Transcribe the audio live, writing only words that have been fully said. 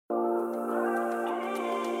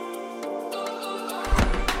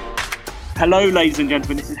Hello, ladies and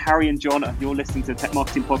gentlemen. This is Harry and John, and you're listening to the Tech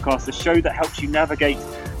Marketing Podcast, the show that helps you navigate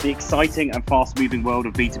the exciting and fast-moving world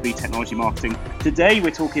of B2B technology marketing. Today, we're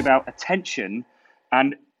talking about attention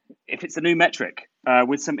and if it's a new metric.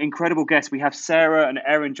 With some incredible guests, we have Sarah and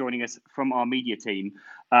Erin joining us from our media team,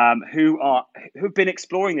 who've been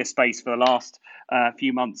exploring this space for the last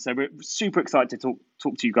few months. So we're super excited to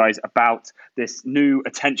talk to you guys about this new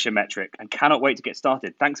attention metric, and cannot wait to get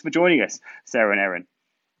started. Thanks for joining us, Sarah and Erin.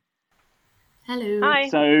 Hello. Hi.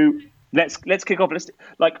 So let's kick off.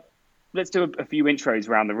 Let's do a few intros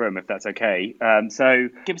around the room, if that's okay. So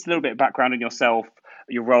give us a little bit of background on yourself,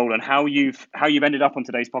 your role, and how you've ended up on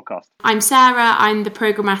today's podcast. I'm Sarah. I'm the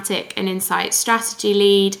programmatic and insight strategy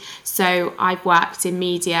lead. So I've worked in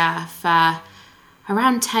media for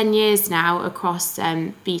around 10 years now across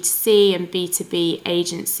B2C and B2B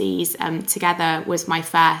agencies. Together was my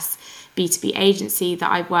first B2B agency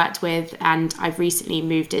that I've worked with, and I've recently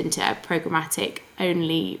moved into a programmatic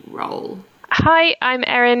only role. Hi, I'm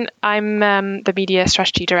Erin. I'm the Media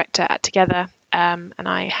Strategy Director at Together, and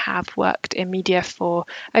I have worked in media for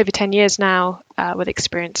over 10 years now with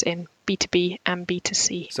experience in B2B and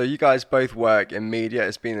B2C. So you guys both work in media.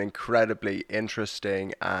 It's been incredibly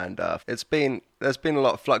interesting, and there's been a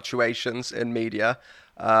lot of fluctuations in media.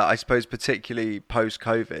 I suppose particularly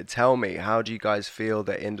post-COVID. Tell me, how do you guys feel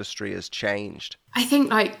the industry has changed? I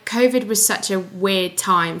think COVID was such a weird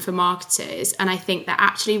time for marketers, and I think that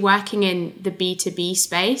actually working in the B2B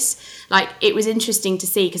space, it was interesting to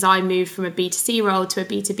see, because I moved from a B2C role to a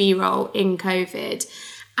B2B role in COVID,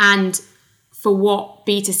 and for what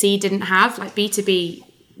B2C didn't have, B2B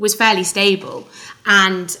was fairly stable,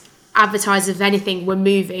 and advertisers, if anything, were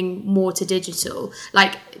moving more to digital.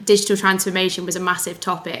 Digital transformation was a massive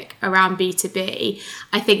topic around B2B.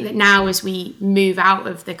 I think that now, as we move out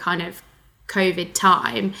of the kind of COVID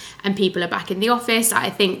time and people are back in the office, I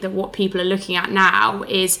think that what people are looking at now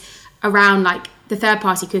is around the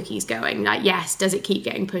third-party cookies going, yes, does it keep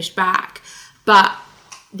getting pushed back? But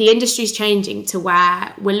the industry's changing to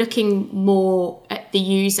where we're looking more at the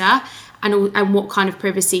user and what kind of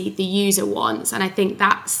privacy the user wants. And I think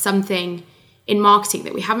that's something in marketing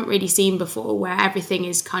that we haven't really seen before, where everything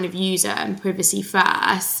is kind of user and privacy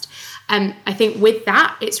first. And I think with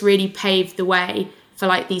that, it's really paved the way for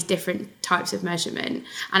these different types of measurement.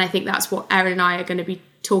 And I think that's what Erin and I are going to be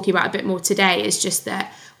talking about a bit more today, is just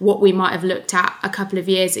that what we might have looked at a couple of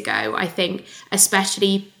years ago. I think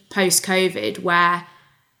especially post-COVID, where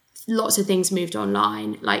lots of things moved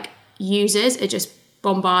online, users are just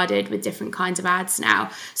bombarded with different kinds of ads now.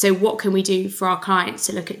 So what can we do for our clients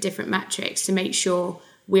to look at different metrics to make sure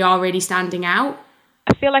we are really standing out?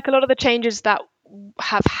 I feel like a lot of the changes that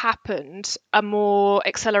have happened are more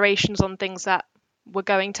accelerations on things that were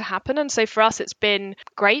going to happen. And so for us, it's been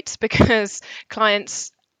great because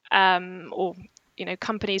clients or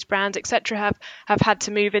companies, brands, etc., have had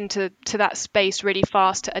to move into that space really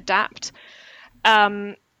fast to adapt.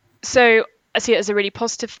 So I see it as a really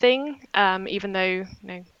positive thing, even though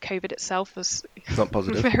COVID itself was not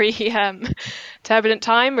positive. Very turbulent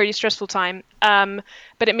time, really stressful time.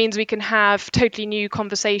 But it means we can have totally new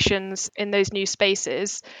conversations in those new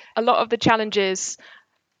spaces. A lot of the challenges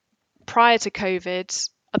prior to COVID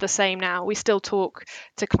are the same now. We still talk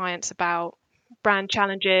to clients about brand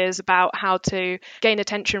challenges, about how to gain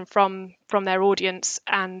attention from their audience,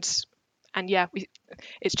 and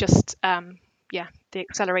it's just the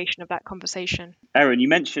acceleration of that conversation. Erin, you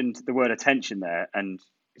mentioned the word attention there, and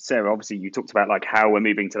Sarah, obviously you talked about how we're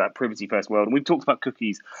moving to that privacy first world, and we've talked about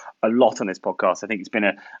cookies a lot on this podcast. I think it's been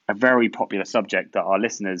a very popular subject that our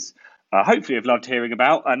listeners hopefully have loved hearing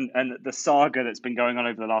about, and the saga that's been going on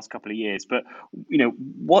over the last couple of years. But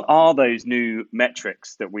what are those new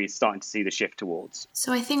metrics that we're starting to see the shift towards?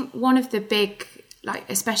 So I think one of the big,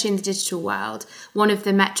 especially in the digital world, one of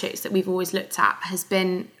the metrics that we've always looked at has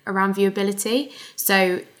been around viewability.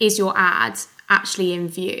 So is your ad actually in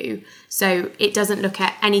view? So it doesn't look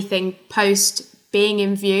at anything post being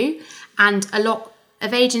in view. And a lot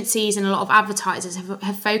of agencies and a lot of advertisers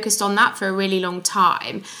have focused on that for a really long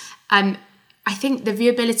time. I think the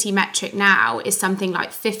viewability metric now is something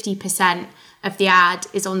like 50% of the ad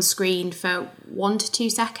is on screen for 1 to 2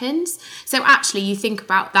 seconds. So actually you think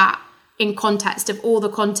about that in context of all the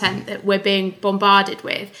content that we're being bombarded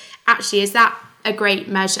with. Actually, is that a great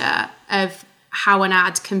measure of how an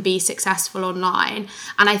ad can be successful online?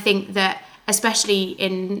 And I think that especially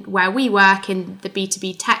in where we work in the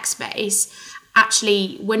B2B tech space,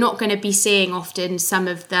 actually we're not going to be seeing often some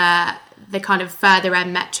of the kind of further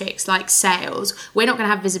end metrics like sales. We're not going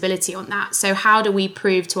to have visibility on that. So how do we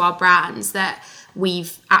prove to our brands that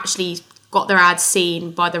we've actually got their ads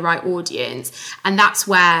seen by the right audience? And that's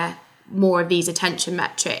where more of these attention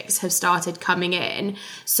metrics have started coming in.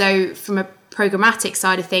 So from a programmatic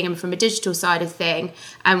side of thing and from a digital side of thing,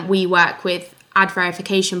 we work with ad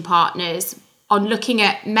verification partners on looking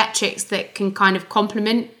at metrics that can kind of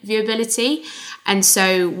complement viewability. And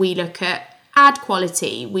so we look at ad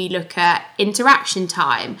quality, we look at interaction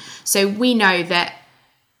time. So we know that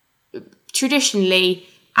traditionally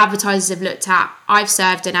advertisers have looked at, I've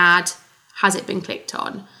served an ad, has it been clicked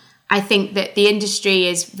on? I think that the industry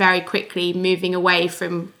is very quickly moving away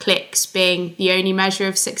from clicks being the only measure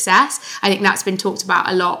of success. I think that's been talked about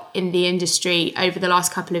a lot in the industry over the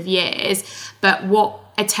last couple of years. But what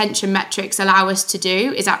attention metrics allow us to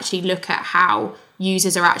do is actually look at how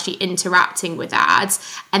users are actually interacting with ads,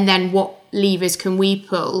 and then what levers can we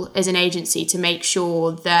pull as an agency to make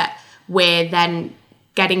sure that we're then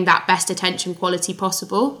getting that best attention quality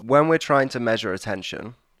possible. When we're trying to measure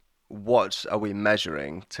attention, what are we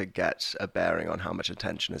measuring to get a bearing on how much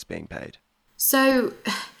attention is being paid? So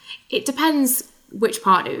it depends which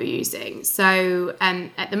partner you're using. So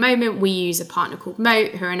at the moment we use a partner called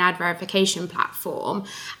Moat, who are an ad verification platform,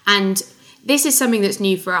 and this is something that's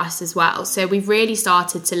new for us as well. So we've really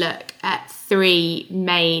started to look at 3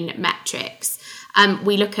 main metrics.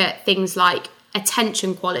 We look at things like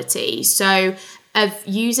attention quality. So of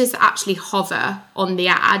users that actually hover on the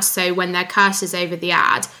ad, so when their cursor's over the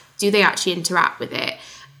ad, do they actually interact with it?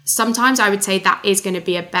 Sometimes I would say that is going to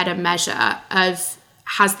be a better measure of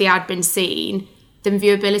has the ad been seen than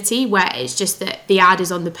viewability, where it's just that the ad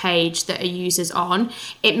is on the page that a user's on.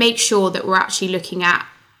 It makes sure that we're actually looking at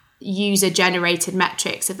user generated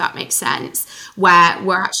metrics, if that makes sense, where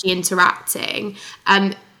we're actually interacting.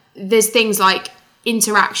 There's things like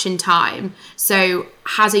interaction time. So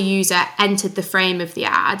has a user entered the frame of the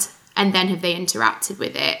ad and then have they interacted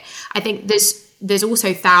with it? I think there's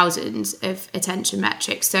also thousands of attention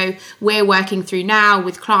metrics. So we're working through now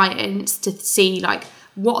with clients to see like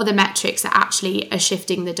what are the metrics that actually are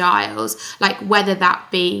shifting the dials, like whether that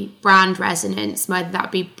be brand resonance, whether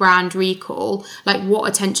that be brand recall, like what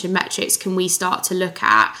attention metrics can we start to look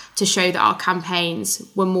at to show that our campaigns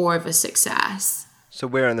were more of a success. So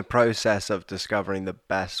we're in the process of discovering the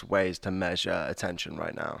best ways to measure attention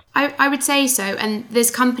right now. I would say so. And there's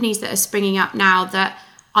companies that are springing up now that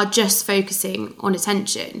are just focusing on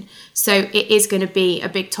attention. So it is going to be a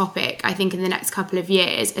big topic, I think, in the next couple of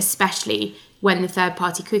years, especially when the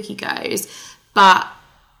third-party cookie goes. But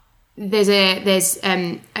there's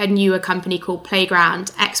a newer company called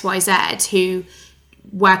Playground XYZ who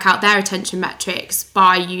work out their attention metrics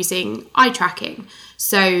by using eye tracking.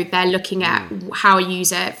 So they're looking at how a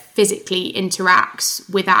user physically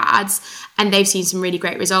interacts with ads, and they've seen some really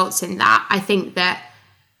great results in that. I think that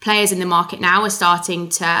players in the market now are starting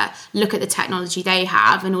to look at the technology they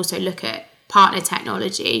have and also look at partner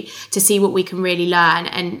technology to see what we can really learn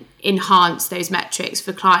and enhance those metrics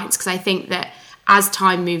for clients. Because I think that as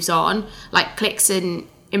time moves on, like clicks and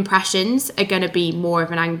impressions are going to be more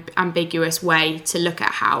of an ambiguous way to look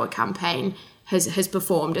at how a campaign has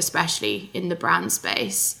performed, especially in the brand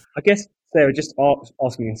space. I guess, Sarah, just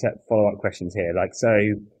asking a set of follow-up questions here. Like, so,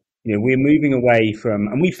 you know, we're moving away from,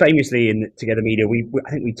 and we famously in Together Media,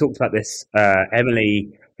 I think we talked about this,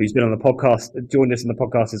 Emily, who's been on the podcast, joined us on the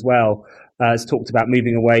podcast as well, has talked about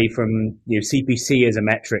moving away from, you know, CPC as a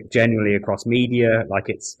metric generally across media. Like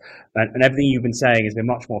it's, and everything you've been saying has been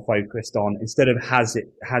much more focused on, instead of has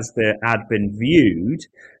the ad been viewed,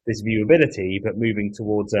 this viewability, but moving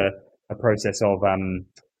towards a process of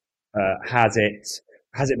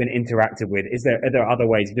has it been interacted with? Are there other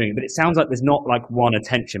ways of doing it? But it sounds like there's not like one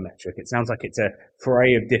attention metric. It sounds like it's a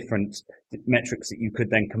foray of different metrics that you could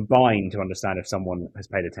then combine to understand if someone has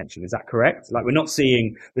paid attention. Is that correct? Like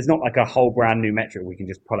there's not like a whole brand new metric we can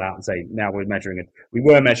just pull out and say, now we're measuring it. We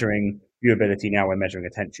were measuring viewability, now we're measuring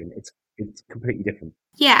attention. It's completely different.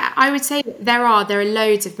 Yeah, I would say there are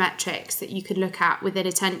loads of metrics that you could look at within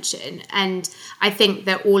attention. And I think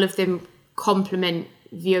that all of them complement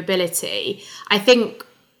viewability. I think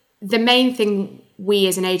the main thing we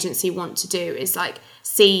as an agency want to do is like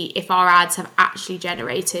see if our ads have actually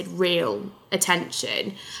generated real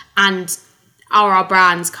attention, and are our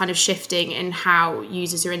brands kind of shifting in how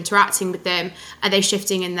users are interacting with them? Are they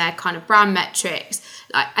shifting in their kind of brand metrics?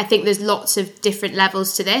 I think there's lots of different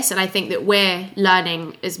levels to this, and I think that we're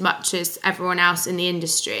learning as much as everyone else in the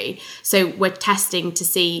industry. So we're testing to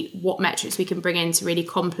see what metrics we can bring in to really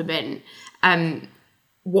complement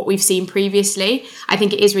what we've seen previously. I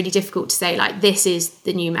think it is really difficult to say like this is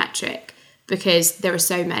the new metric because there are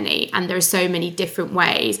so many and there are so many different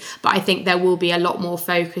ways, but I think there will be a lot more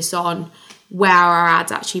focus on where are our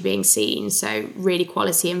ads actually being seen? So really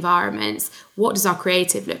quality environments. What does our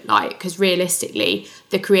creative look like? Because realistically,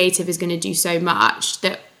 the creative is going to do so much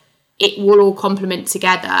that it will all complement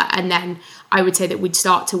together. And then I would say that we'd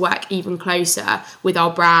start to work even closer with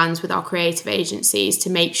our brands, with our creative agencies, to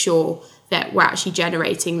make sure that we're actually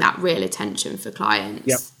generating that real attention for clients.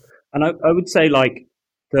 Yep. And I would say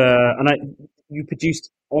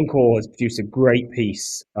Encore has produced a great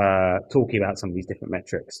piece talking about some of these different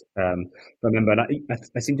metrics. Remember, and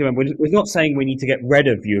I seem to remember, we're not saying we need to get rid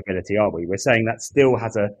of viewability, are we? We're saying that still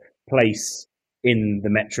has a place in the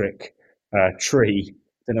metric tree.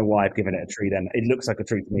 Don't know why I've given it a tree. Then it looks like a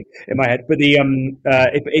tree to me in my head, but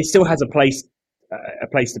it still has a place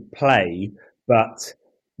to play. But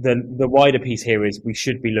the wider piece here is we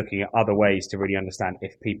should be looking at other ways to really understand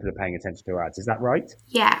if people are paying attention to our ads. Is that right?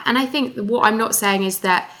 Yeah, and I think what I'm not saying is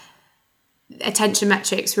that attention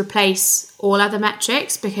metrics replace all other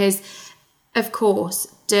metrics, because of course,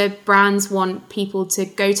 do brands want people to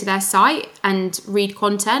go to their site and read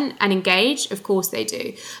content and engage? Of course they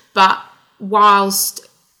do. But whilst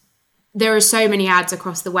there are so many ads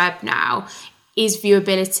across the web now, is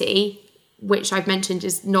viewability, which I've mentioned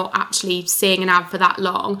is not actually seeing an ad for that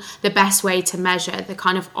long, the best way to measure the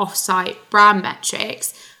kind of off-site brand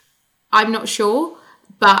metrics? I'm not sure,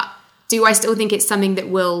 but do I still think it's something that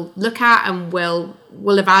we'll look at and we'll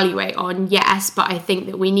evaluate on? Yes, but I think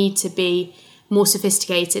that we need to be more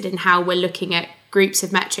sophisticated in how we're looking at groups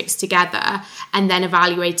of metrics together and then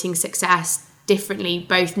evaluating success differently,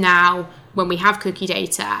 both now when we have cookie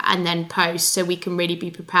data and then post, so we can really be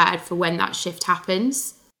prepared for when that shift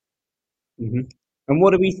happens. Mm-hmm. And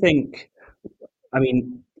what do we think? I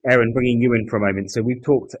mean, Erin, bringing you in for a moment. So we've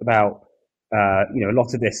talked about, a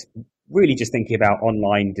lot of this really just thinking about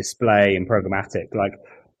online display and programmatic. Like,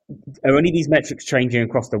 are any of these metrics changing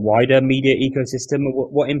across the wider media ecosystem?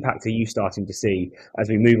 What impact are you starting to see as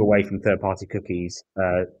we move away from third-party cookies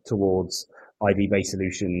towards ID-based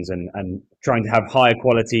solutions and trying to have higher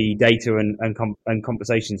quality data and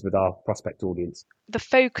conversations with our prospect audience? The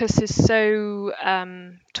focus is so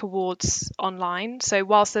towards online. So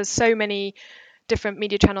whilst there's so many different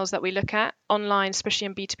media channels that we look at online, especially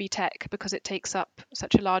in B2B tech, because it takes up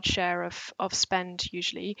such a large share of spend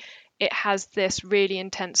usually, it has this really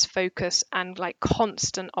intense focus and like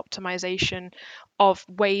constant optimization of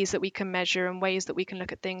ways that we can measure and ways that we can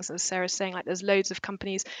look at things. As Sarah's saying, like there's loads of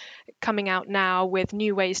companies coming out now with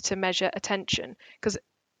new ways to measure attention, because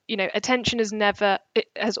attention it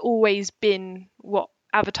has always been what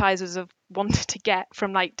advertisers have wanted to get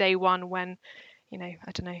from like day one, when I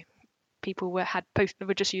don't know, people were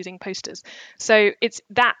just using posters. So it's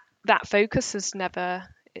that focus has never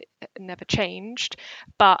changed,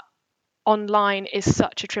 but online is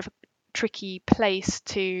such a tricky place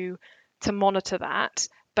to monitor that.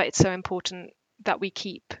 But it's so important that we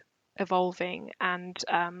keep evolving and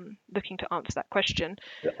looking to answer that question.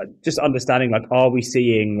 Just understanding, like, are we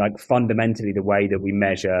seeing like fundamentally the way that we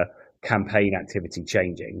measure campaign activity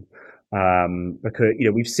changing? Because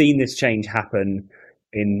we've seen this change happen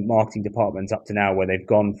in marketing departments up to now, where they've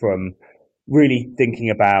gone from really thinking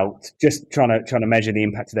about just trying to measure the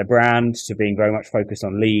impact of their brand to being very much focused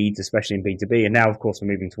on leads, especially in B2B. And now, of course, we're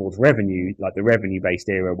moving towards revenue, like the revenue-based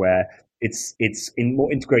era, where it's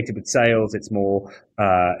more integrated with sales. It's more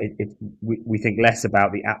we think less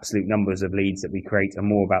about the absolute numbers of leads that we create and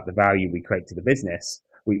more about the value we create to the business.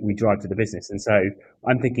 We drive to the business. And so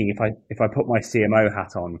I'm thinking, if I put my CMO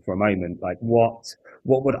hat on for a moment, like what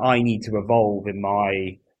would I need to evolve in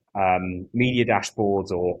my media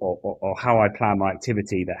dashboards or how I plan my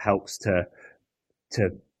activity that helps to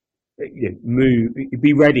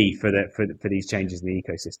be ready for these changes in the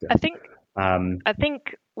ecosystem? I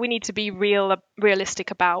think we need to be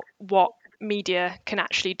realistic about what media can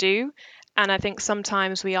actually do, and I think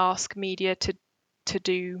sometimes we ask media to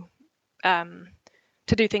do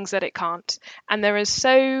things that it can't, and there are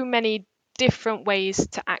so many different ways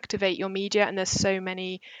to activate your media, and there's so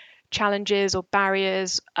many challenges or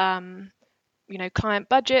barriers, client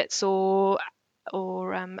budgets or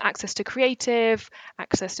access to creative,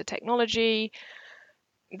 access to technology.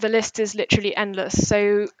 The list is literally endless.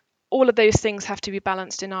 So all of those things have to be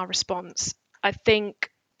balanced in our response. I think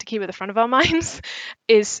to keep at the front of our minds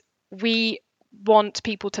is we want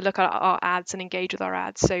people to look at our ads and engage with our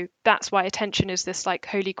ads. So that's why attention is this like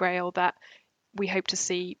holy grail that we hope to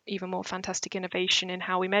see even more fantastic innovation in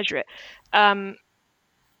how we measure it.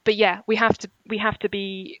 But yeah, we have to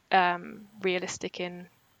be realistic in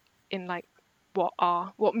like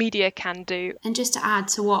what media can do. And just to add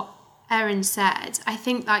to what Erin said, I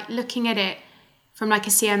think like looking at it from like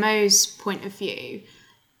a CMO's point of view,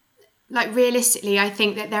 like realistically, I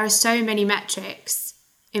think that there are so many metrics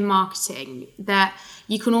in marketing that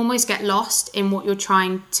you can almost get lost in what you're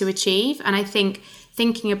trying to achieve. And I think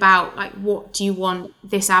thinking about like, what do you want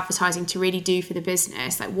this advertising to really do for the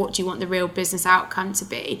business? Like, what do you want the real business outcome to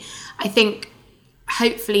be? I think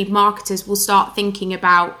hopefully marketers will start thinking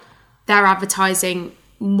about their advertising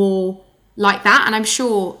more like that. And I'm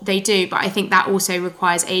sure they do, but I think that also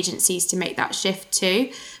requires agencies to make that shift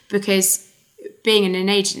too, because being in an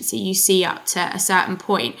agency, you see up to a certain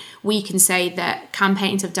point, we can say that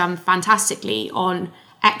campaigns have done fantastically on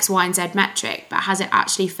X, Y, and Z metric, but has it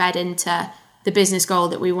actually fed into the business goal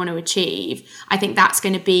that we want to achieve? I think that's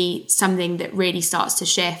going to be something that really starts to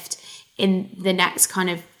shift in the next kind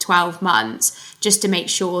of 12 months, just to make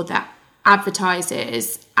sure that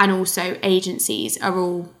advertisers and also agencies are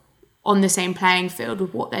all on the same playing field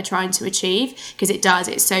with what they're trying to achieve, because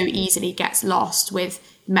it so easily gets lost with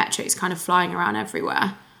metrics kind of flying around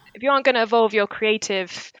everywhere. If you aren't going to evolve your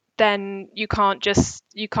creative, then you can't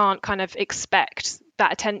kind of expect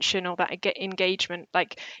that attention or that engagement.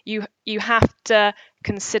 Like you have to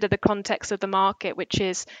consider the context of the market, which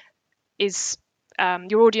is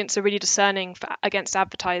your audience are really discerning against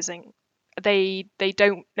advertising. They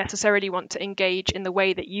don't necessarily want to engage in the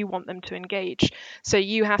way that you want them to engage. So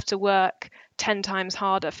you have to work 10 times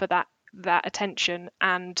harder for that attention,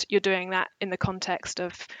 and you're doing that in the context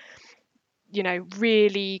of, you know,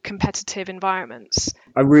 really competitive environments.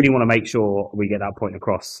 I really want to make sure we get that point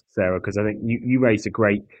across, Sarah, because I think you raised a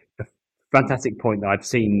fantastic point that I've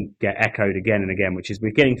seen get echoed again and again, which is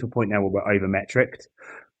we're getting to a point now where we're over metriced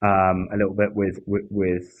a little bit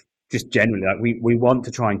with just generally, like we want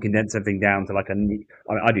to try and condense everything down to like a neat,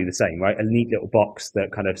 I do the same, right? A neat little box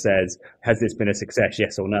that kind of says, has this been a success,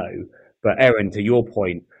 yes or no? But Erin, to your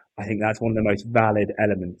point, I think that's one of the most valid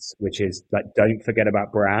elements, which is like, don't forget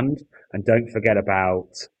about brand, and don't forget about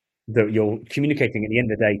that you're communicating at the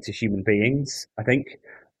end of the day to human beings, I think.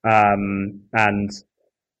 And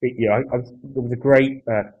there was a great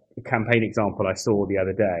campaign example I saw the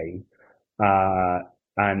other day,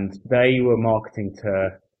 and they were marketing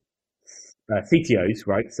to CTOs,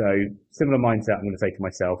 right? So similar mindset, I'm going to say to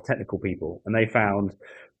myself, technical people, and they found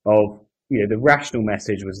the rational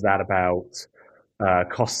message was that about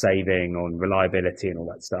cost saving on reliability and all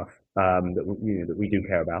that stuff that we do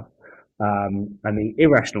care about, and the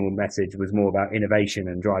irrational message was more about innovation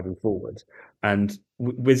and driving forward. And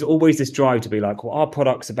there's always this drive to be like, well, our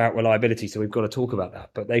product's about reliability, so we've got to talk about that.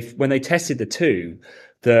 But when they tested the two,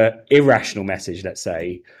 the irrational message, let's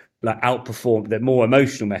say, like outperformed, the more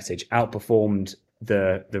emotional message outperformed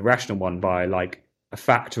the rational one by like a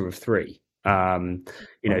factor of 3.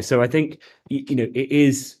 So I think it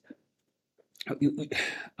is.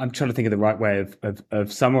 I'm trying to think of the right way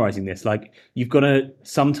of summarizing this. Like, you've got to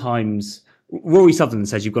sometimes. Rory Sutherland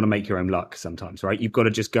says you've got to make your own luck sometimes, right? You've got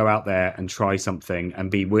to just go out there and try something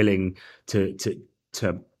and be willing to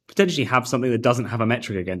potentially have something that doesn't have a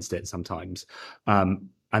metric against it sometimes, and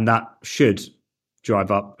that should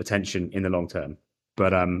drive up attention in the long term.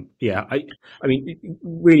 But I mean,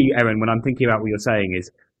 really, Erin, when I'm thinking about what you're saying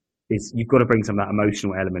is you've got to bring some of that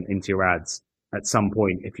emotional element into your ads at some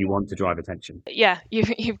point if you want to drive attention. Yeah,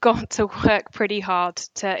 you've got to work pretty hard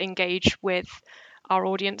to engage with our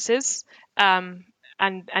audiences, and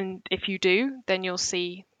if you do, then you'll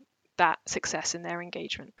see that success in their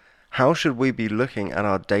engagement. How should we be looking at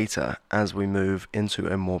our data as we move into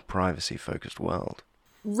a more privacy-focused world?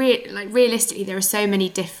 Realistically, there are so many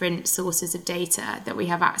different sources of data that we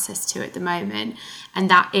have access to at the moment, and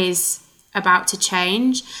that is about to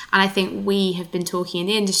change. And I think we have been talking in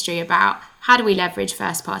the industry about how do we leverage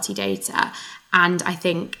first party data, and I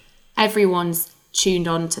think everyone's tuned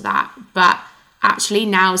on to that, but actually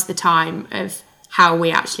now's the time of how are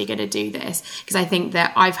we actually going to do this, because I think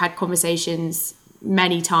that I've had conversations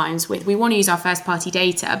many times with, we want to use our first party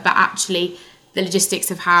data, but actually the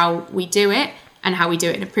logistics of how we do it and how we do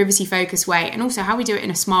it in a privacy focused way, and also how we do it in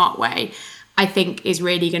a smart way, I think is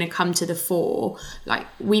really going to come to the fore. Like,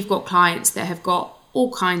 we've got clients that have got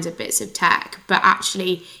all kinds of bits of tech, but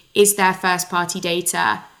actually is their first party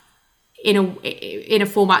data in a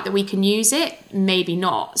format that we can use it? Maybe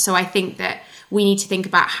not. So I think that we need to think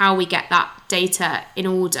about how we get that data in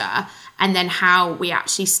order, and then how we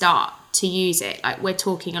actually start to use it. Like, we're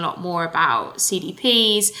talking a lot more about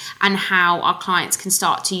CDPs and how our clients can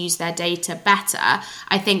start to use their data better.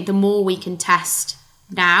 I think the more we can test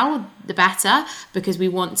now, the better, because we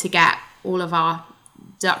want to get all of our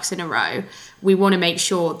ducks in a row. We want to make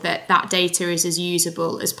sure that that data is as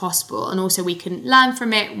usable as possible, and also we can learn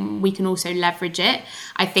from it. We can also leverage it.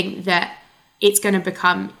 I think that it's going to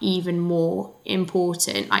become even more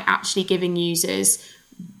important, like actually giving users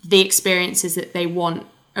the experiences that they want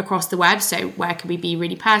across the web. So where can we be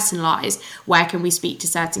really personalized? Where can we speak to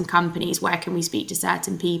certain companies? Where can we speak to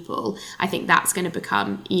certain people? I think that's going to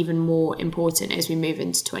become even more important as we move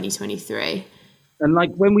into 2023. And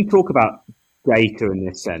like when we talk about data in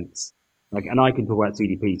this sense, like, and I can talk about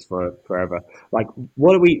CDPs for forever. Like,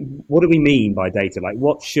 what do we mean by data? Like,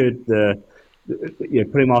 what should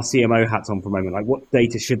putting our CMO hats on for a moment, like what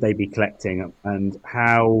data should they be collecting, and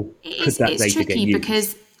how could that data get used?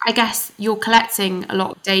 Because I guess you're collecting a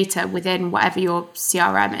lot of data within whatever your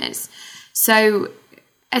CRM is. So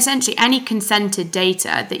essentially any consented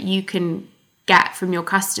data that you can get from your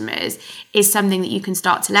customers is something that you can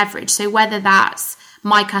start to leverage. So whether that's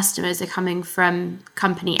my customers are coming from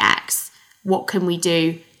company X, what can we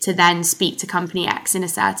do to then speak to company X in a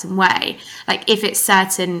certain way? Like if it's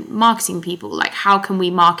certain marketing people, like how can we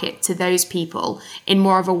market to those people in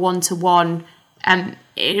more of a one-to-one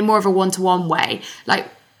way? Like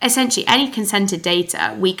essentially any consented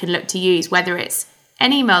data we can look to use, whether it's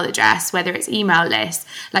an email address, whether it's email lists,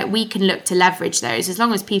 like we can look to leverage those as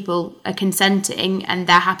long as people are consenting and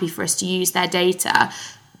they're happy for us to use their data.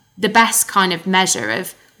 The best kind of measure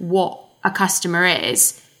of what a customer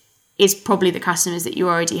is probably the customers that you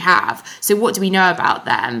already have. So what do we know about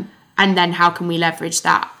them? And then how can we leverage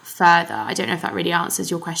that further? I don't know if that really answers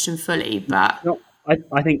your question fully, but no,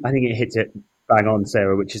 I think it hits it bang on,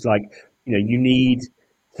 Sarah, which is like, you need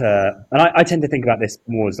to, and I tend to think about this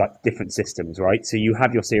more as like different systems, right? So you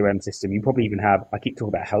have your CRM system, you probably even have, I keep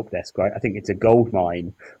talking about help desk, right? I think it's a gold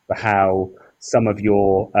mine for how some of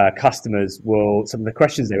your customers some of the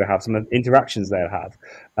questions they will have, some of the interactions they'll have,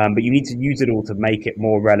 but you need to use it all to make it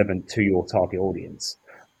more relevant to your target audience.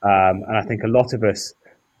 And I think a lot of us,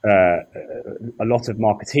 a lot of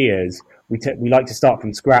marketeers, we like to start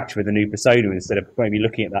from scratch with a new persona instead of maybe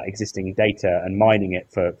looking at that existing data and mining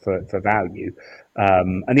it for value.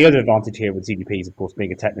 And the other advantage here with CDPs, of course,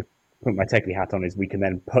 being putting my techie hat on, is we can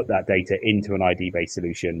then put that data into an ID-based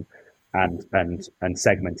solution and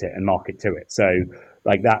segment it and market to it. So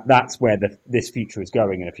like that's where this future is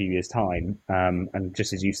going in a few years' time. And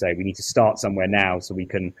just as you say, we need to start somewhere now so we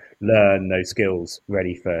can learn those skills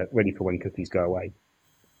ready for when cookies go away.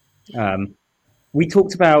 We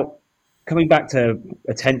talked about coming back to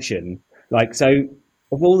attention, like, so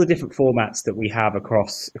of all the different formats that we have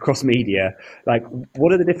across media, like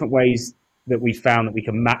what are the different ways that we found that we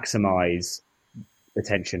can maximize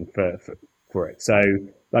attention for it? So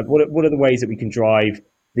like what are the ways that we can drive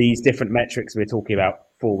these different metrics we're talking about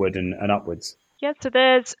forward and upwards? Yeah, so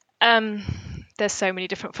there's so many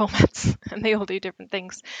different formats and they all do different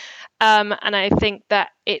things. And I think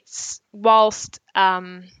that it's whilst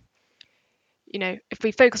if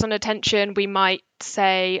we focus on attention, we might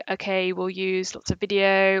say, okay, we'll use lots of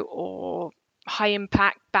video or high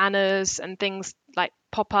impact banners and things like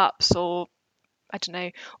pop-ups, or I don't know,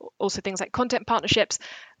 also things like content partnerships.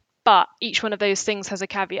 But each one of those things has a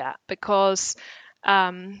caveat, because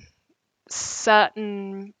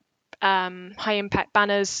certain high impact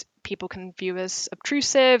banners people can view as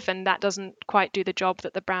obtrusive, and that doesn't quite do the job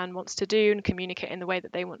that the brand wants to do and communicate in the way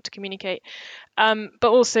that they want to communicate. But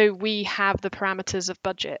also we have the parameters of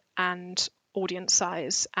budget and audience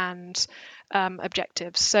size and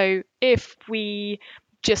objectives. So if we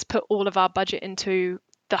just put all of our budget into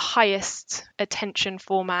the highest attention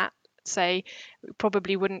format, say, we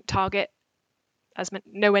probably wouldn't target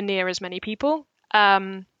nowhere near as many people.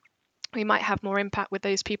 We might have more impact with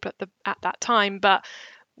those people at that time, but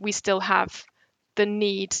we still have the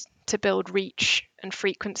need to build reach and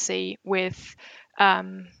frequency with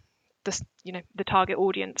the target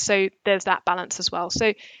audience. So there's that balance as well. So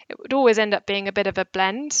it would always end up being a bit of a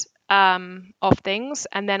blend of things,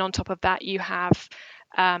 and then on top of that you have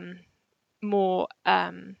more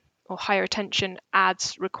or higher attention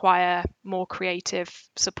ads require more creative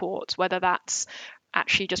support, whether that's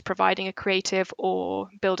actually just providing a creative or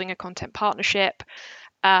building a content partnership.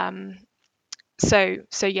 So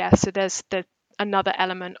there's another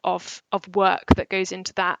element of work that goes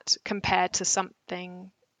into that compared to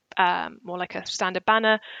something more like a standard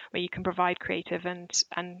banner where you can provide creative and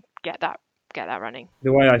get that running.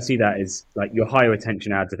 The way I see that is like your higher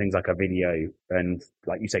attention ads are things like a video and,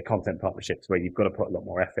 like you say, content partnerships where you've got to put a lot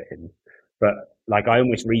more effort in. But like I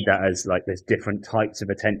almost read that as like there's different types of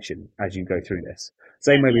attention as you go through this.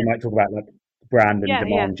 Same way we might talk about like brand and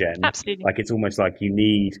demand gen. Absolutely. Like it's almost like you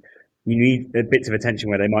need bits of attention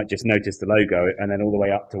where they might just notice the logo, and then all the way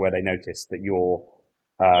up to where they notice that you're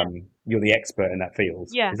the expert in that field.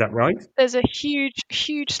 Yeah. Is that right? There's a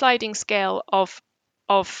huge sliding scale of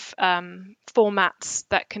formats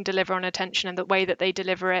that can deliver on attention and the way that they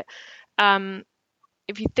deliver it.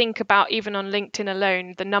 if you think about even on LinkedIn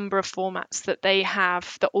alone, the number of formats that they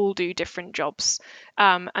have that all do different jobs,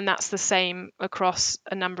 and that's the same across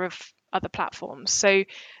a number of other platforms. So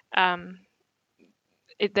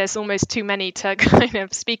there's almost too many to kind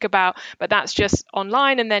of speak about, but that's just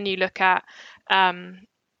online. And then you look at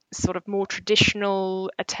sort of more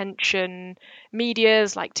traditional attention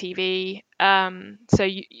medias like TV. So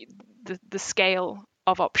the scale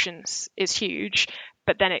of options is huge,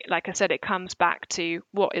 but then it, like I said, it comes back to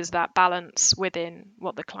what is that balance within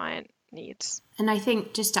what the client needs. And I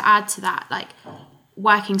think just to add to that, like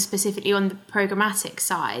working specifically on the programmatic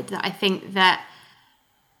side, that I think that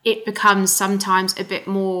it becomes sometimes a bit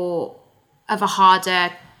more of a harder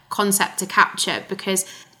concept to capture, because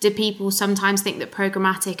do people sometimes think that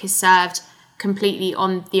programmatic is served completely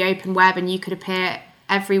on the open web and you could appear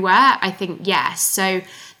everywhere? I think yes. So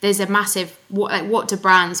there's a massive, what do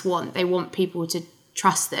brands want? They want people to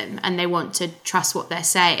trust them and they want to trust what they're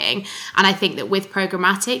saying. And I think that with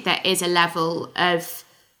programmatic, there is a level of,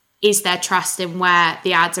 is there trust in where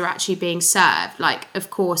the ads are actually being served? Like, of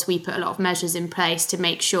course, we put a lot of measures in place to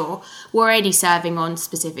make sure we're only serving on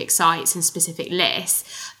specific sites and specific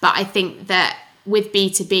lists. But I think that with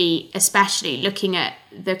B2B, especially looking at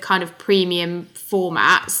the kind of premium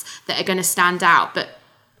formats that are going to stand out, but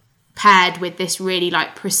paired with this really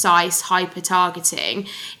like precise hyper targeting,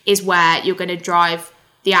 is where you're going to drive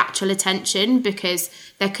the actual attention, because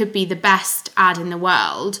there could be the best ad in the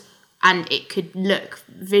world and it could look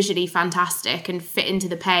visually fantastic and fit into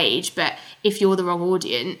the page, but if you're the wrong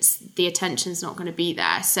audience, the attention's not going to be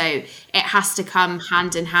there. So it has to come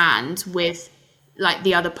hand in hand with like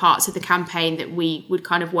the other parts of the campaign that we would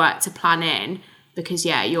kind of work to plan in, because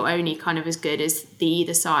you're only kind of as good as the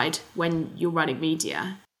either side when you're running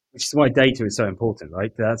media. Which is why data is so important,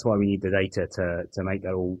 right? That's why we need the data to make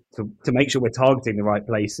that all, to make sure we're targeting the right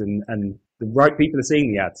place and the right people are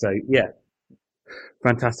seeing the ad. So yeah,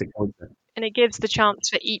 fantastic point. And it gives the chance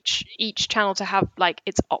for each channel to have like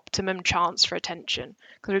its optimum chance for attention.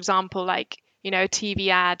 For example, like, you know, a TV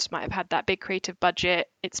ad might have had that big creative budget.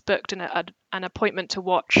 It's booked an appointment to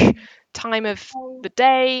watch time of the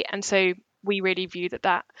day. And so we really view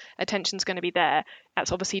that attention is going to be there.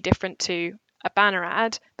 That's obviously different to a banner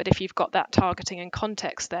ad. But if you've got that targeting and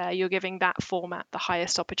context there, you're giving that format the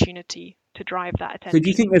highest opportunity to drive that attention. So do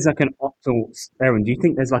you think there's like an optimal, Erin, do you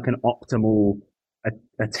think there's like an optimal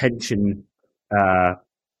attention,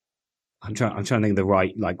 I'm trying to think of the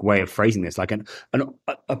right like way of phrasing this, like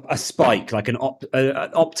a spike, like an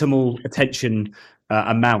optimal attention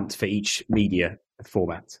amount for each media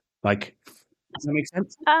format. Like, does that make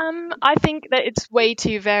sense? I think that it's way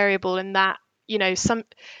too variable in that, you know,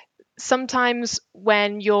 sometimes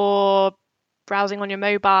when you're browsing on your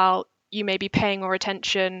mobile, you may be paying more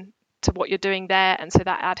attention to what you're doing there, and so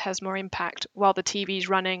that ad has more impact while the TV's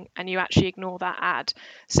running and you actually ignore that ad.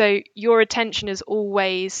 So your attention is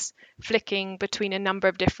always flicking between a number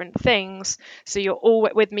of different things. So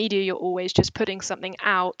with media, you're always just putting something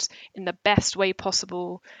out in the best way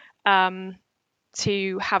possible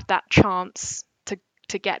to have that chance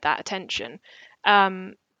to get that attention.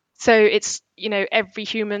 So it's, you know, every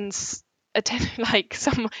human's like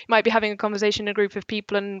some might be having a conversation in a group of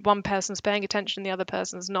people and one person's paying attention, the other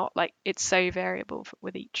person's not. Like, it's so variable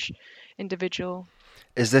with each individual.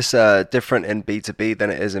 Is this different in B2B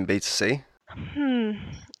than it is in B2C?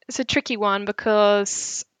 It's a tricky one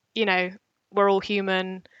because, you know, we're all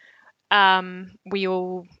human. We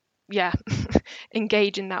all,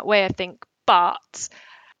 engage in that way, I think. But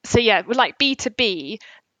so with like B2B,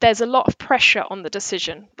 there's a lot of pressure on the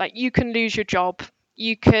decision. Like, you can lose your job,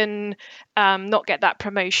 you can not get that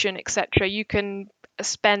promotion, etc. You can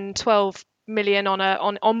spend 12 million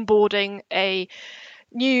on onboarding a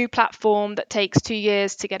new platform that takes 2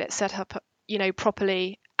 years to get it set up, you know,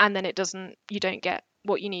 properly, and then you don't get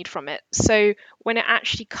what you need from it. So when it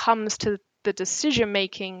actually comes to the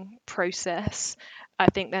decision-making process, I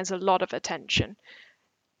think there's a lot of attention.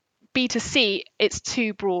 B2C, it's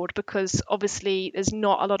too broad because obviously there's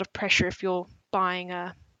not a lot of pressure if you're buying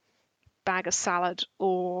a bag of salad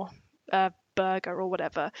or a burger or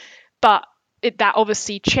whatever. But that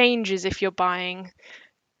obviously changes if you're buying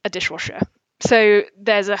a dishwasher. So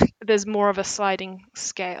there's more of a sliding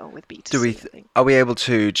scale with B2C. Are we able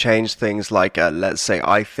to change things like, let's say,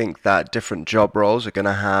 I think that different job roles are going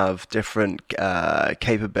to have different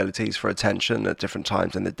capabilities for attention at different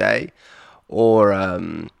times in the day, or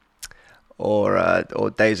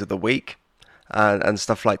days of the week, and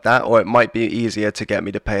stuff like that? Or it might be easier to get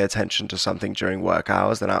me to pay attention to something during work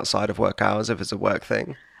hours than outside of work hours if it's a work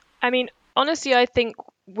thing? I mean, honestly, I think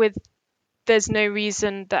there's no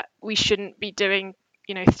reason that we shouldn't be doing,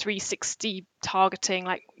 360 targeting,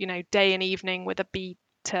 like, day and evening with a B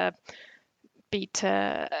to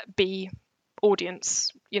B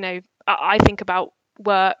audience. I think about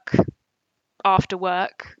work after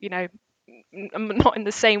work, not in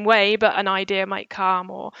the same way, but an idea might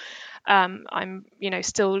come, or I'm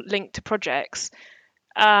still linked to projects.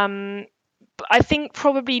 But I think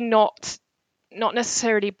probably not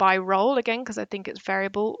necessarily by role, again, because I think it's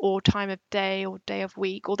variable, or time of day or day of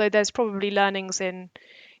week, although there's probably learnings in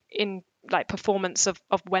like performance of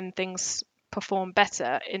when things perform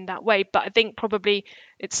better in that way. But I think probably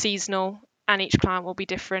it's seasonal, and each client will be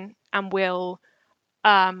different, and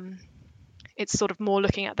it's sort of more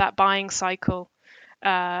looking at that buying cycle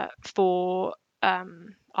for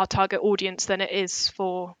our target audience than it is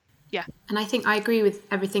for, yeah. And I think I agree with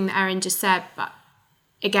everything that Erin just said, but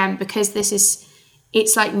again, because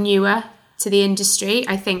it's like newer to the industry,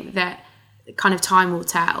 I think that kind of time will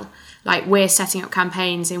tell. Like, we're setting up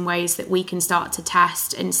campaigns in ways that we can start to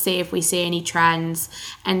test and see if we see any trends,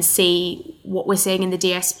 and see what we're seeing in the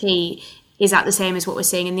DSP. Is that the same as what we're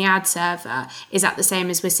seeing in the ad server? Is that the same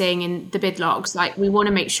as we're seeing in the bid logs? Like, we want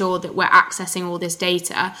to make sure that we're accessing all this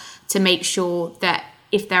data to make sure that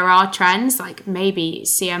if there are trends, like maybe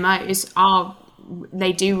CMOs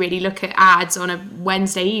they do really look at ads on a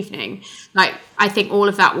Wednesday evening. Like, I think all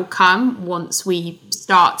of that will come once we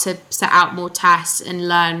start to set out more tests and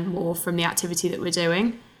learn more from the activity that we're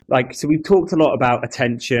doing. Like, so we've talked a lot about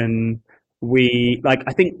attention.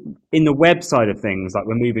 I think in the web side of things, like,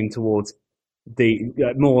 we're moving towards the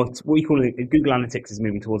more what we call it. Google Analytics is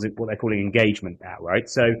moving towards what they're calling engagement now, right?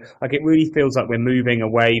 So, like, it really feels like we're moving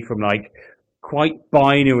away from like quite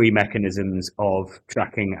binary mechanisms of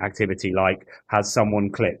tracking activity, like, has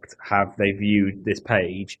someone clicked, have they viewed this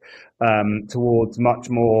page, towards much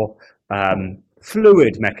more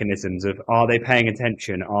fluid mechanisms of, are they paying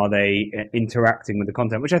attention, are they interacting with the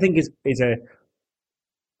content, which I think is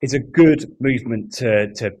a good movement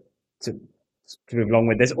to move along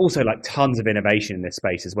with. There's also like tons of innovation in this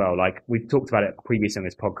space as well. Like, we've talked about it previously on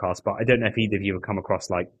this podcast, but I don't know if either of you have come across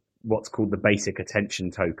like what's called the basic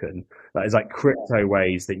attention token. That is like crypto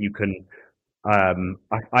ways that you can I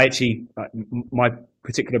actually my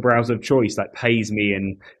particular browser of choice like pays me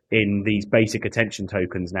in these basic attention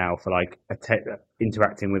tokens now for like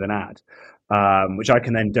interacting with an ad, which I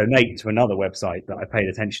can then donate to another website that I paid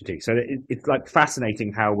attention to. So it's like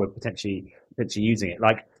fascinating how we're potentially using it.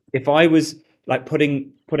 Like, if I was like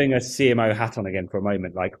putting a CMO hat on again for a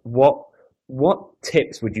moment, like what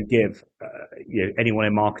tips would you give anyone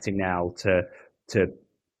in marketing now to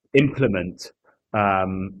implement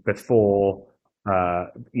before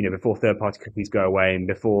third-party cookies go away, and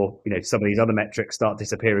before some of these other metrics start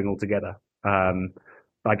disappearing altogether?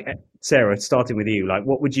 Like, Sarah, starting with you, like,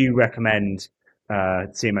 what would you recommend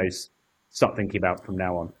CMOs start thinking about from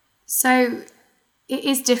now on? So it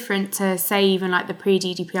is different to, say, even like the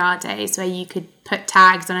pre-GDPR days, where you could put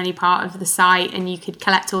tags on any part of the site and you could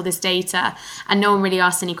collect all this data and no one really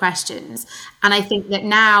asked any questions. And I think that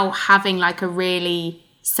now, having like a really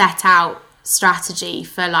set out strategy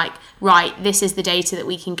for like, right, this is the data that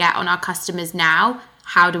we can get on our customers now,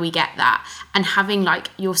 how do we get that? And having like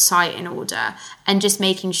your site in order, and just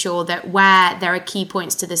making sure that where there are key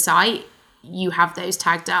points to the site, you have those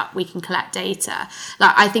tagged up, we can collect data.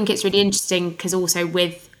 Like, I think it's really interesting because also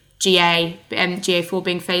with GA and GA4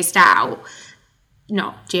 being phased out,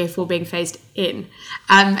 not GA4 being phased in,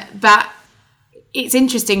 but it's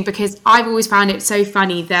interesting because I've always found it so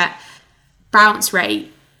funny that bounce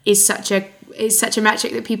rate is such a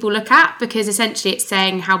metric that people look at, because essentially it's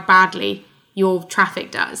saying how badly your traffic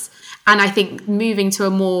does. And I think moving to a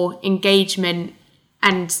more engagement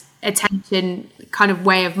and attention kind of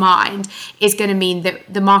way of mind is going to mean that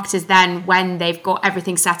the marketers then, when they've got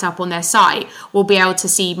everything set up on their site, will be able to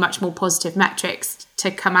see much more positive metrics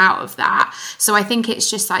to come out of that. So I think it's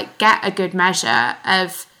just like, get a good measure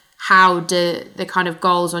of how do the kind of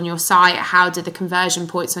goals on your site, how do the conversion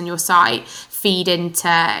points on your site feed into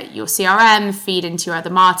your CRM, feed into your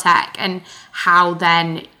other MarTech, and how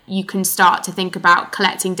then you can start to think about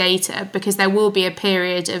collecting data, because there will be a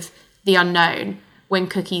period of the unknown when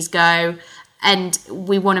cookies go, and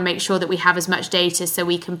we want to make sure that we have as much data so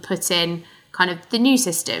we can put in kind of the new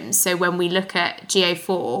systems. So when we look at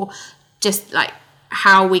GA4, just like,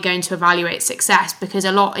 how are we going to evaluate success? Because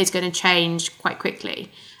a lot is going to change quite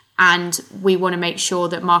quickly, and we want to make sure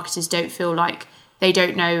that marketers don't feel like they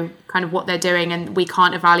don't know kind of what they're doing, and we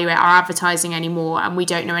can't evaluate our advertising anymore, and we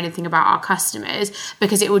don't know anything about our customers,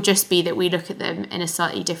 because it will just be that we look at them in a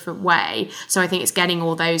slightly different way. So I think it's getting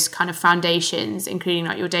all those kind of foundations, including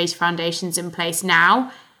like your data foundations, in place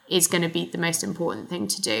now, is going to be the most important thing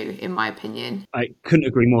to do, in my opinion. I couldn't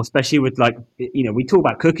agree more, especially with, like, you know, we talk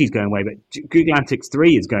about cookies going away, but Google Analytics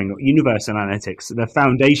 3 is going, Universal Analytics, the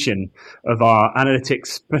foundation of our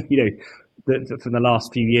analytics, you know, from the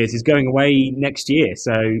last few years is going away next year.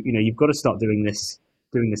 So, you know, you've got to start doing this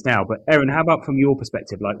now. But Erin, how about from your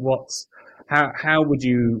perspective? Like, how would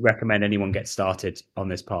you recommend anyone get started on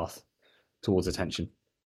this path towards attention?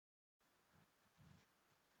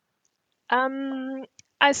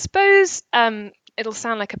 I suppose it'll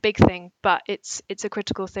sound like a big thing, but it's a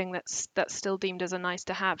critical thing that's still deemed as a nice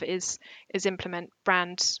to have is implement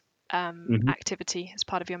brand activity as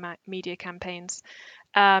part of your media campaigns,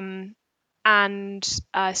 and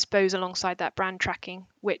I suppose alongside that, brand tracking,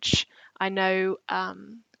 which I know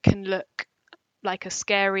can look like a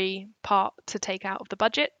scary part to take out of the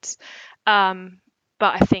budget,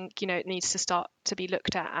 but I think, you know, it needs to start to be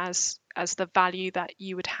looked at as the value that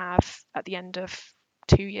you would have at the end of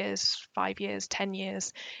 2 years, 5 years, 10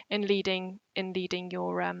 years in leading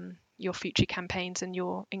your future campaigns and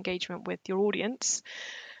your engagement with your audience.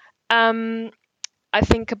 I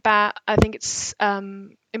think it's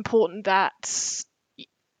important that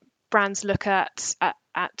brands look at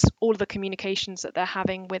all of the communications that they're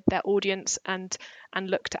having with their audience and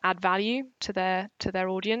look to add value to their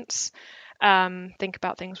audience. Think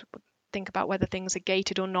about whether things are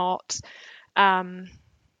gated or not.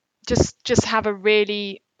 Just have a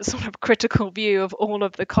really sort of critical view of all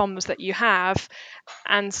of the comms that you have,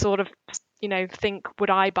 and sort of, you know, think,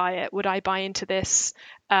 would I buy it? Would I buy into this?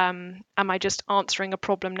 Am I just answering a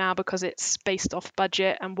problem now because it's based off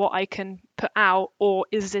budget and what I can put out, or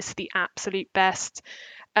is this the absolute best?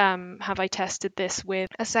 Have I tested this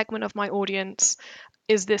with a segment of my audience?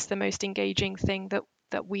 Is this the most engaging thing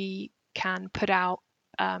that we can put out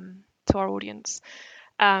to our audience?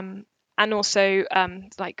 And also,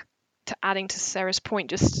 like, adding to Sarah's point,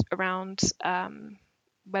 just around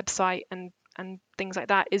website and things like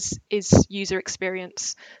that, is user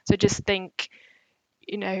experience. So just think,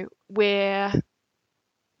 you know, we're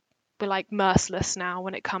like merciless now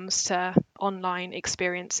when it comes to online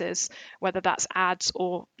experiences, whether that's ads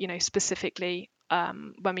or, you know, specifically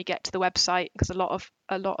when we get to the website, because a lot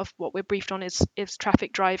of what we're briefed on is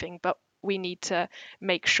traffic driving, but we need to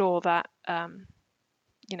make sure that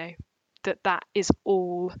you know, that is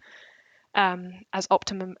all as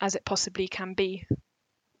optimum as it possibly can be.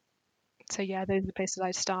 So yeah, those are the places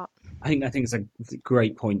I'd start. I think it's a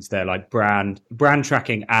great points there, like brand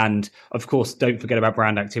tracking, and of course don't forget about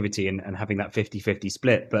brand activity and having that 50-50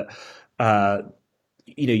 split. But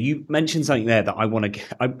you know, you mentioned something there that I want to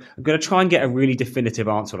get. I'm going to try and get a really definitive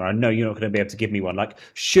answer on. I know you're not going to be able to give me one. Like,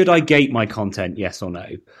 should I gate my content? Yes or no?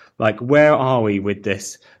 Like, where are we with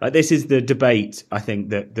this? Like, this is the debate I think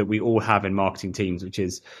that we all have in marketing teams, which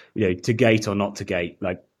is, you know, to gate or not to gate.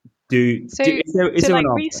 Like, is there an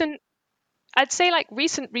answer? I'd say, like,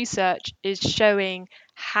 recent research is showing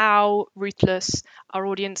how ruthless our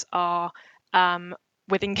audience are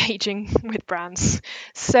with engaging with brands.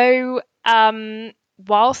 So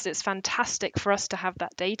whilst it's fantastic for us to have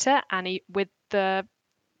that data, and with the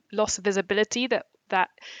loss of visibility that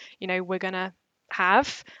you know we're going to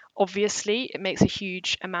have, obviously it makes a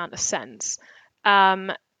huge amount of sense. But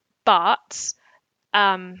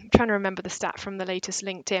I'm trying to remember the stat from the latest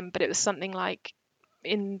LinkedIn, but it was something like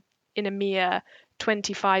in EMEA,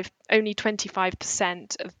 only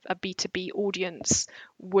 25% of a B2B audience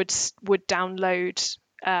would download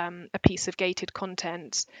a piece of gated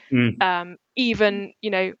content. Even, you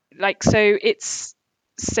know, like, so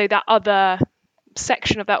that other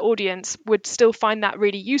section of that audience would still find that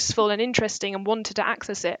really useful and interesting and wanted to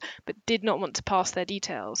access it, but did not want to pass their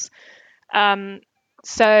details.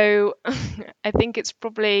 So I think it's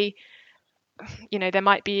probably, you know, there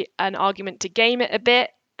might be an argument to game it a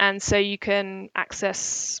bit, and so you can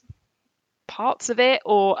access parts of it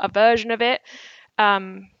or a version of it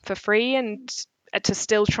for free, and to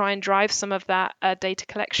still try and drive some of that data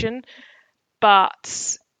collection.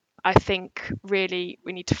 But I think really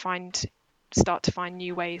we need to start to find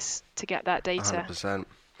new ways to get that data. 100%.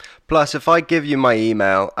 Plus, if I give you my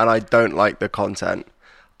email and I don't like the content,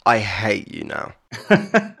 I hate you now.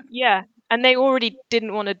 Yeah, and they already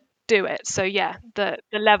didn't want to do it. So yeah, the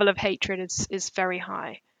level of hatred is very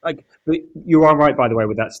high. Like, you are right, by the way,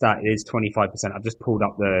 with that stat. It is 25%. I've just pulled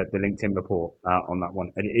up the LinkedIn report on that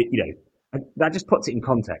one, and you know, that just puts it in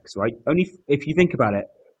context, right? Only if you think about it,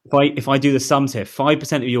 if I do the sums here,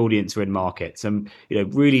 5% of the audience are in markets, and you know,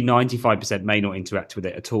 really 95% may not interact with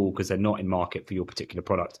it at all because they're not in market for your particular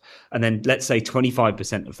product. And then let's say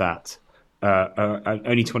 25% of that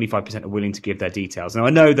only 25% are willing to give their details. Now, I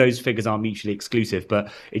know those figures aren't mutually exclusive,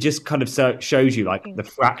 but it just kind of shows you like the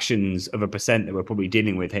fractions of a percent that we're probably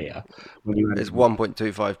dealing with here. It's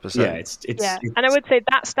 1.25%. Yeah, it's and I would say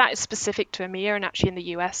that stat is specific to EMEA, and actually in the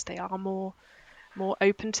US they are more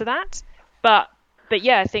open to that. But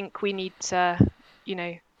yeah, I think we need to,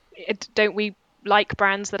 don't we like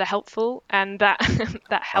brands that are helpful and that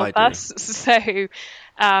help us? So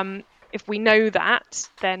if we know that,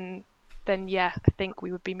 then yeah, I think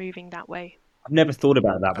we would be moving that way. I've never thought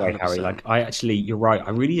about it that way, 100%. Harry. Like, you're right.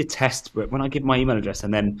 I really attest, but when I give my email address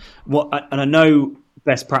and then and I know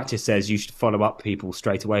best practice says you should follow up people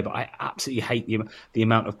straight away, but I absolutely hate the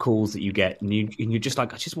amount of calls that you get, and you're just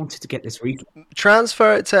like, I just wanted to get this read.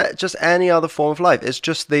 Transfer it to just any other form of life.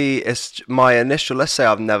 It's my initial. Let's say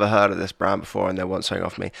I've never heard of this brand before, and they want something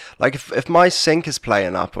off me. Like if my sink is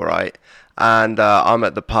playing up, all right, and I'm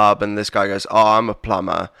at the pub, and this guy goes, "Oh, I'm a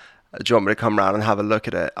plumber. Do you want me to come around and have a look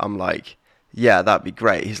at it?" I'm like, "Yeah, that'd be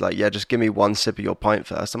great." He's like, "Yeah, just give me one sip of your pint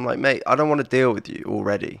first." I'm like, "Mate, I don't want to deal with you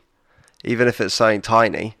already, even if it's something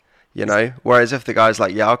tiny, you know." Whereas if the guy's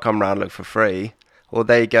like, "Yeah, I'll come around, look for free," well,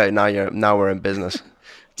 there you go. Now we're in business.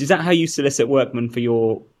 Is that how you solicit workmen for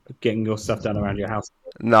your getting your stuff done around your house?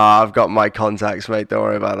 No, I've got my contacts, mate. Don't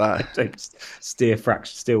worry about that. Don't steal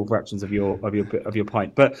fractions of your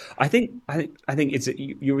pint. But I think it's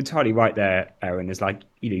you're entirely right there, Aaron. It's like,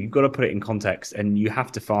 you've got to put it in context, and you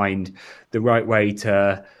have to find the right way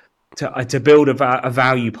to build a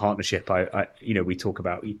value partnership. We talk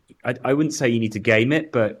about. I wouldn't say you need to game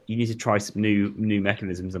it, but you need to try some new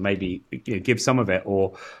mechanisms, and maybe give some of it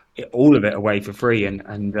or all of it away for free,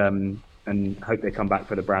 and hope they come back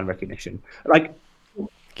for the brand recognition. Like,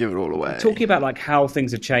 give it all away. Talking about like how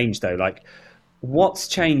things have changed though, like what's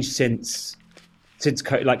changed since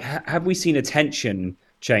like have we seen attention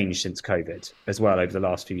change since COVID as well over the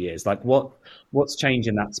last few years? Like what's changed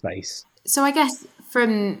in that space? So I guess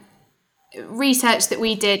from research that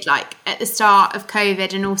we did like at the start of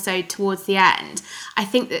COVID and also towards the end, I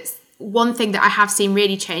think that's one thing that I have seen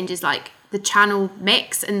really change is like the channel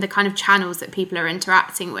mix and the kind of channels that people are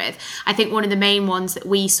interacting with. I think one of the main ones that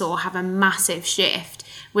we saw have a massive shift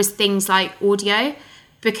was things like audio,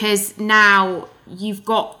 because now you've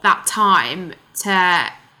got that time to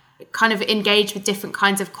kind of engage with different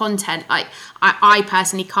kinds of content. Like I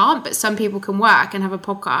personally can't, but some people can work and have a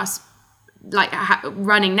podcast like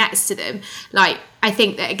running next to them. Like I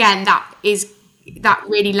think that again that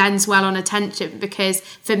really lends well on attention, because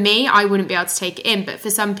for me I wouldn't be able to take it in, but for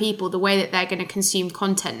some people the way that they're going to consume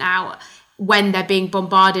content now when they're being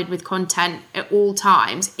bombarded with content at all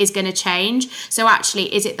times is going to change. So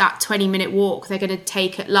actually, is it that 20-minute walk they're going to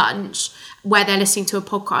take at lunch where they're listening to a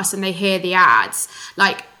podcast and they hear the ads?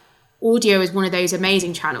 Like audio is one of those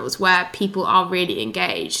amazing channels where people are really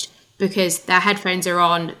engaged because their headphones are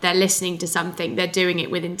on, they're listening to something, they're doing it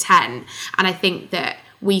with intent. And I think that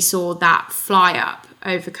we saw that fly up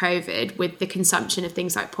over COVID with the consumption of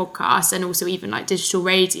things like podcasts and also even like digital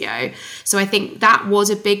radio. So I think that was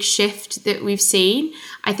a big shift that we've seen.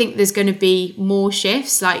 I think there's going to be more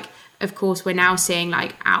shifts. Like, of course, we're now seeing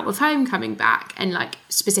like out of home coming back, and like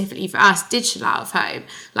specifically for us, digital out of home,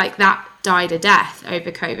 like that died a death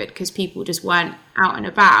over COVID because people just weren't out and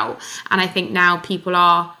about. And I think now people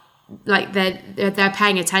are like, they're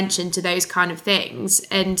paying attention to those kind of things,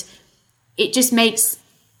 and it just makes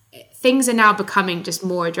things are now becoming just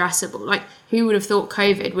more addressable. Like, who would have thought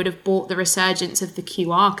COVID would have brought the resurgence of the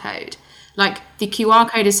QR code? Like, the QR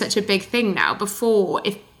code is such a big thing now. Before,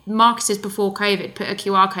 if marketers before COVID put a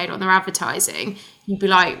QR code on their advertising, you'd be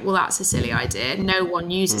like, well, that's a silly idea. No one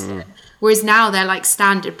uses it. Whereas now they're like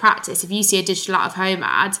standard practice. If you see a digital out of home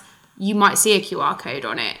ad, you might see a QR code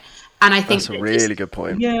on it. And I think that's a really good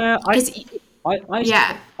point. Yeah, I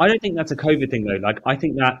don't think that's a COVID thing though. Like, I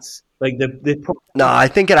think that's like No, I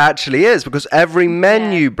think it actually is, because every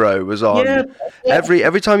menu, bro, was on. Yeah.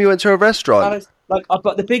 Every time you went to a restaurant.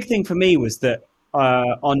 But the big thing for me was that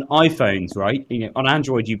on iPhones, right? On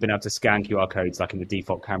Android, you've been able to scan QR codes like in the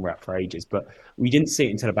default camera app for ages, but we didn't see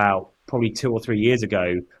it until about probably 2 or 3 years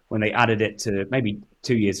ago when they added it to, maybe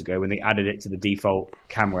 2 years ago when they added it to the default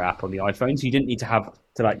camera app on the iPhone. So you didn't need to have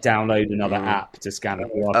to like download another app to scan a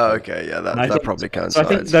QR code. Oh, okay, yeah, that probably coincides. So I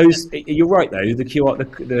think those, you're right though, the QR,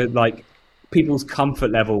 the like people's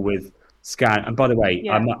comfort level with scan. And by the way,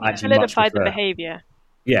 I'm not actually solidified the behavior.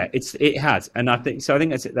 Yeah, it has, and I think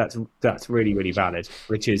that's really, really valid.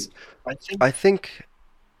 Which is, I think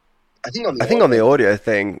on the audio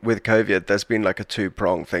thing with COVID, there's been like a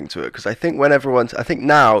two-pronged thing to it, because I think I think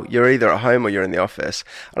now you're either at home or you're in the office,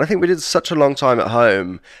 and I think we did such a long time at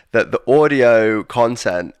home that the audio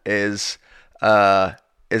content is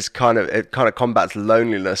it kind of combats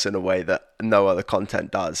loneliness in a way that no other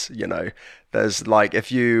content does. You know, there's like,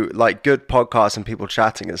 if you like good podcasts and people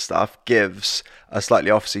chatting and stuff gives a slightly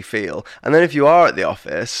officey feel. And then if you are at the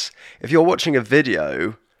office, if you're watching a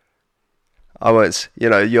video,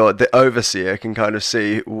 the overseer can kind of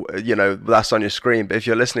see, you know, that's on your screen. But if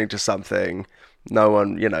you're listening to something, no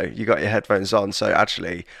one, you know, you got your headphones on. So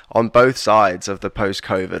actually, on both sides of the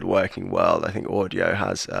post-COVID working world, I think audio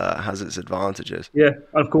has its advantages. Yeah,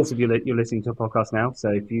 of course. If you're listening to a podcast now, so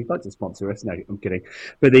if you'd like to sponsor us, no, I'm kidding.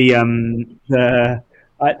 But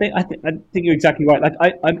I think you're exactly right.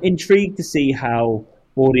 Like I'm intrigued to see how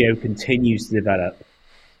audio continues to develop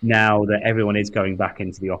now that everyone is going back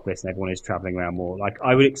into the office and everyone is traveling around more. Like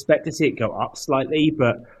I would expect to see it go up slightly,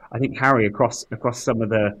 but I think, Harry, across some of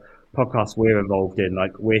the podcasts we're involved in,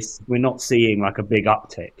 like we're not seeing like a big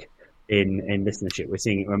uptick in listenership. We're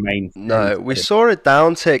seeing it remain. No, we saw a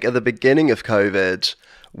downtick at the beginning of COVID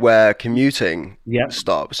where commuting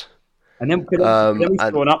stopped. And then we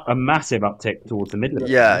saw a massive uptick towards the middle of it.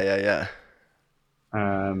 Yeah.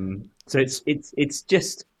 So it's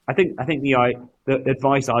just, I think the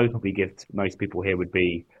advice I would probably give to most people here would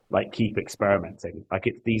be like, keep experimenting. Like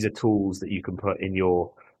these are tools that you can put in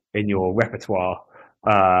your repertoire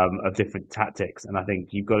of different tactics, and I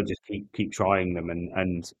think you've got to just keep trying them.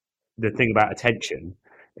 And the thing about attention,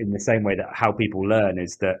 in the same way that how people learn,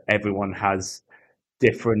 is that everyone has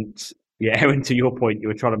different. Yeah, Erin, to your point you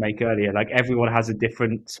were trying to make earlier, like everyone has a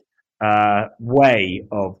different way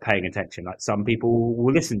of paying attention. Like some people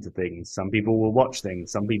will listen to things, some people will watch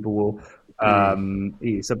things, some people will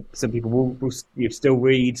some people will still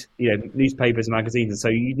read, you know, newspapers and magazines. And so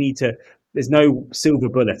you need to, there's no silver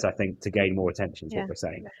bullet, I think, to gain more attention, is what we're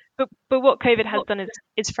saying. But what COVID has done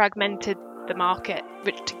is fragmented the market,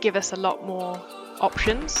 which to give us a lot more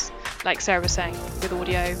options, like Sarah was saying, with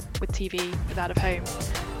audio, with TV, with out of home.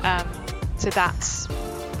 So that's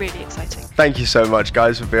really exciting. Thank you so much,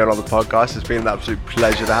 guys, for being on the podcast. It's been an absolute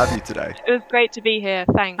pleasure to have you today. It was great to be here.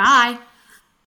 Thanks. Bye.